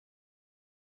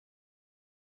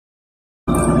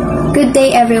Good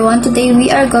day everyone. Today we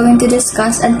are going to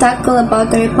discuss and tackle about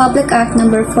the Republic Act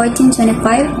number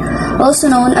 1425, also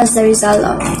known as the RIZAL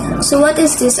Law. So what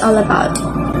is this all about?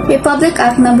 Republic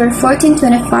Act number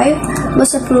 1425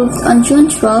 was approved on June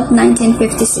 12,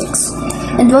 1956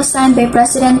 and was signed by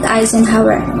President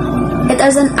Eisenhower. It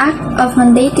is an act of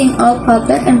mandating all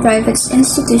public and private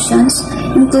institutions,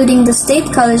 including the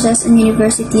state colleges and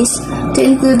universities, to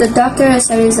include the Dr.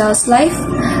 RIZAL's life,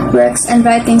 works, and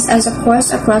writings as a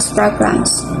course across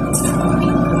programs.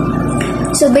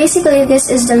 So basically, this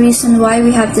is the reason why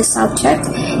we have this subject.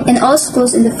 In all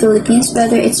schools in the Philippines,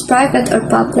 whether it's private or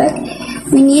public,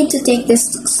 we need to take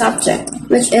this subject,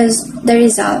 which is the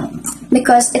RIZAL,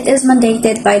 because it is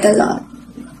mandated by the law.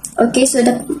 Okay, so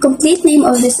the complete name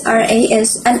of this RA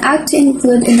is an act to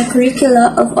include in the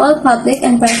curricula of all public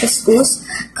and private schools,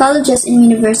 colleges, and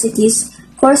universities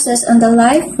courses on the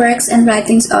life, works, and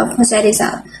writings of Jose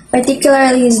Rizal,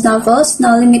 particularly his novels,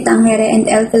 No Limit Tangere and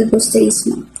El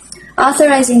Filibusterismo,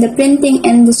 authorizing the printing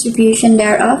and distribution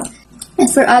thereof, and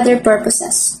for other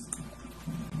purposes.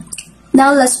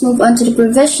 Now let's move on to the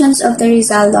provisions of the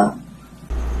RIZAL Law.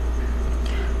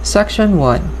 Section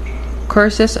 1.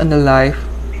 Courses on the life,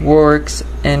 works,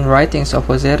 and writings of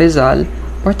Jose Rizal,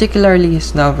 particularly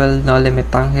his novel No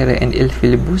Limit Tangere and El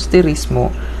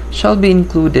Filibusterismo, shall be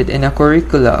included in a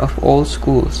curricula of all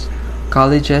schools,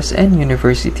 colleges, and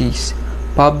universities,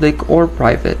 public or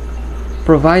private,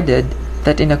 provided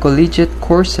that in a collegiate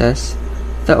courses,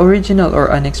 the original or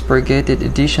unexpurgated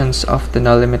editions of the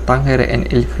No Limit Tangere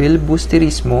and El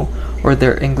Filibusterismo, or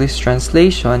their English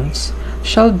translations,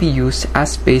 shall be used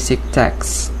as basic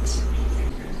texts.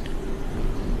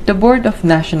 The Board of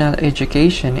National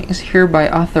Education is hereby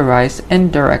authorized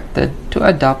and directed to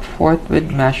adopt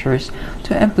forthwith measures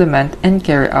to implement and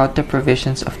carry out the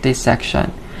provisions of this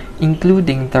section,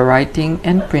 including the writing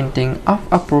and printing of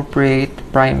appropriate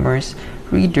primers,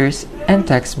 readers, and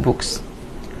textbooks.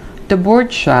 The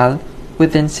Board shall,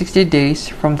 within 60 days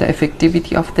from the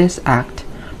effectivity of this Act,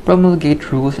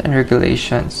 promulgate rules and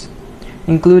regulations,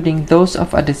 including those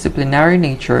of a disciplinary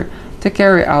nature, to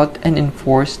carry out and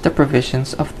enforce the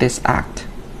provisions of this Act.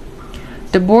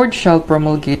 The Board shall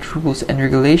promulgate rules and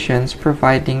regulations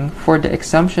providing for the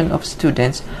exemption of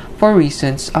students for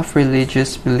reasons of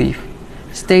religious belief,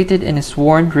 stated in a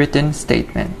sworn written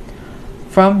statement,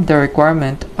 from the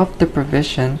requirement of the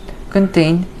provision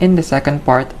contained in the second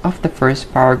part of the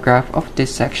first paragraph of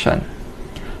this section,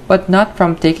 but not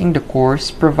from taking the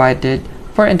course provided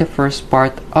for in the first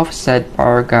part of said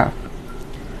paragraph.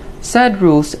 Said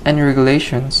rules and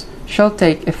regulations shall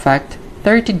take effect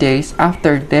 30 days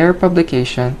after their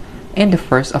publication in the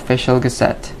first official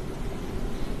gazette.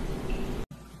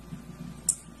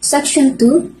 Section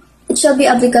 2. It shall be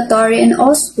obligatory in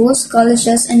all schools,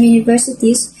 colleges, and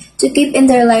universities to keep in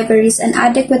their libraries an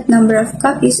adequate number of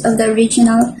copies of the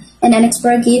original and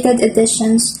unexpurgated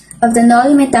editions of the No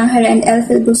Limit Tangere and El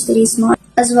Filibusterismo,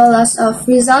 as well as of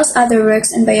Rizal's other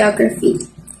works and biography.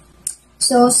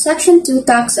 So, Section 2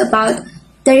 talks about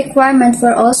the requirement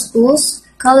for all schools,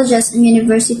 colleges, and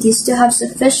universities to have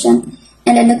sufficient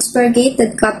and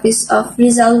unexpurgated copies of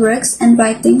RIZAL works and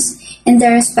writings in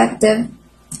their respective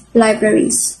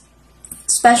libraries,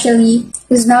 especially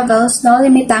his novels No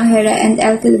Limit Tangere and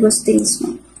El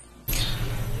Filibusterismo.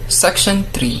 Section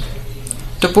 3.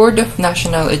 The Board of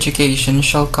National Education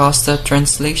shall cause the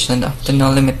translation of the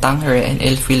No Limit Tangere and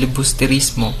El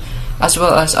Filibusterismo, as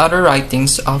well as other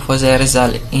writings of Jose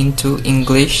Rizal, into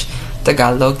English,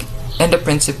 Tagalog, and the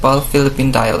principal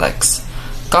Philippine dialects,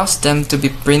 cause them to be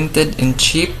printed in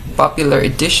cheap, popular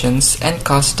editions, and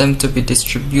cause them to be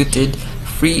distributed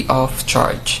free of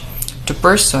charge to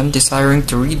persons desiring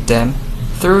to read them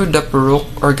through the Purok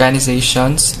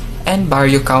organizations and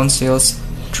barrio councils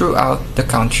throughout the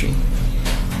country.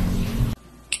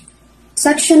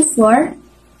 Section 4.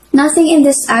 Nothing in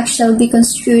this act shall be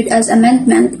construed as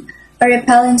amendment or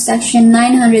repealing Section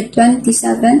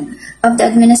 927 of the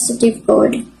Administrative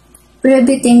Code,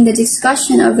 prohibiting the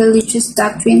discussion of religious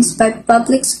doctrines by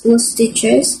public schools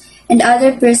teachers and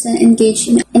other persons engaged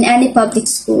in any public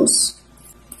schools.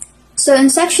 So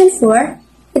in Section 4,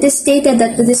 it is stated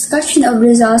that the discussion of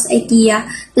Rizal's idea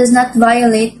does not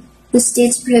violate the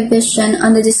state's prohibition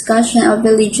on the discussion of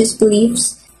religious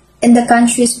beliefs in the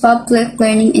country's public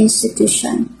learning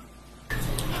institution.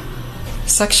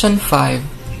 Section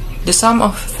 5. The sum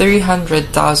of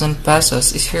 300,000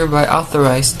 pesos is hereby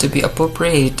authorized to be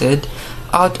appropriated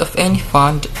out of any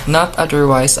fund not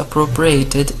otherwise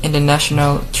appropriated in the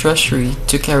National Treasury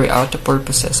to carry out the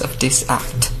purposes of this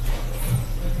Act.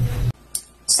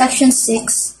 Section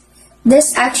 6.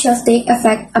 This Act shall take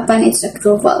effect upon its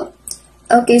approval.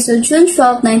 Okay, so June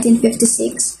 12,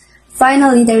 1956,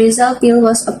 Finally, the RIZAL bill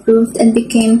was approved and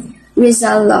became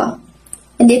RIZAL law,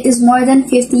 and it is more than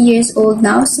 50 years old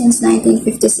now, since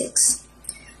 1956.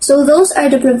 So those are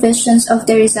the provisions of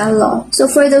the RIZAL law. So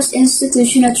for those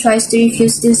institutions that tries to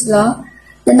refuse this law,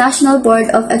 the National Board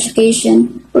of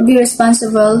Education will be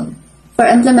responsible for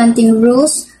implementing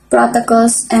rules,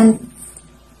 protocols, and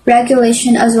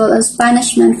regulation, as well as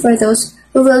punishment for those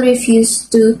who will refuse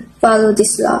to follow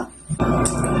this law.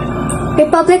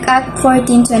 Republic Act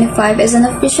 1425 is an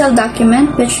official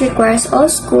document which requires all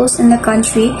schools in the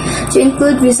country to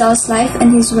include Rizal's life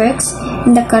and his works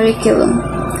in the curriculum.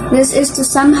 This is to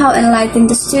somehow enlighten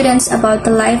the students about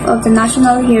the life of the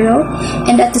national hero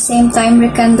and at the same time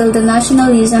rekindle the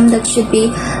nationalism that should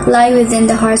lie within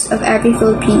the hearts of every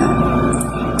Filipino.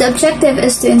 The objective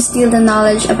is to instill the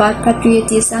knowledge about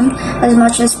patriotism as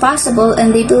much as possible,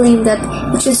 and they believe that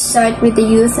it should start with the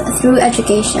youth through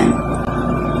education.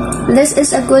 This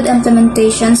is a good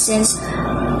implementation since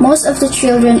most of the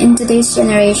children in today's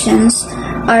generations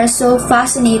are so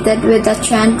fascinated with the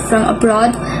trend from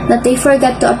abroad that they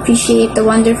forget to appreciate the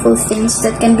wonderful things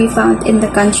that can be found in the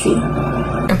country.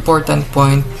 Important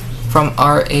point from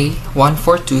RA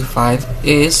 1425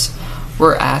 is,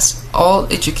 whereas all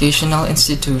educational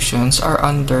institutions are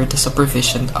under the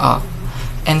supervision of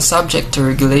and subject to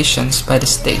regulations by the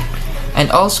state,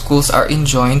 and all schools are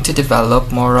enjoined to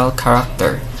develop moral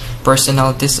character,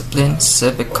 personal discipline,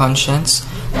 civic conscience,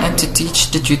 and to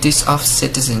teach the duties of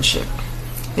citizenship.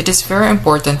 It is very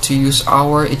important to use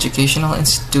our educational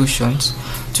institutions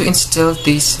to instill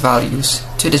these values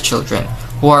to the children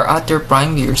who are at their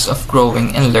prime years of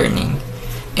growing and learning.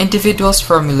 Individuals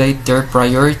formulate their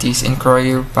priorities and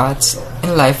career paths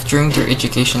in life during their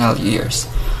educational years,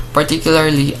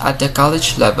 particularly at the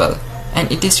college level,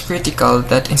 and it is critical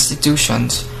that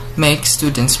institutions make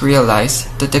students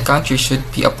realize that the country should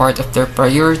be a part of their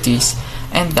priorities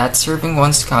and that serving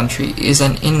one's country is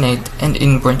an innate and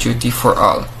inborn duty for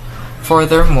all.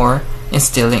 Furthermore,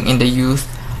 instilling in the youth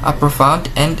a profound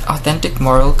and authentic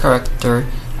moral character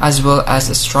as well as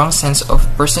a strong sense of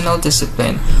personal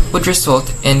discipline would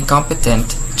result in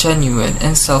competent, genuine,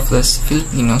 and selfless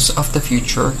Filipinos of the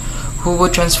future who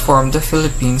would transform the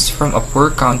Philippines from a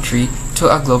poor country to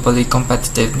a globally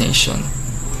competitive nation.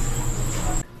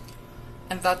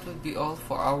 And that would be all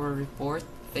for our report.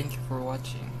 Thank you for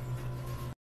watching.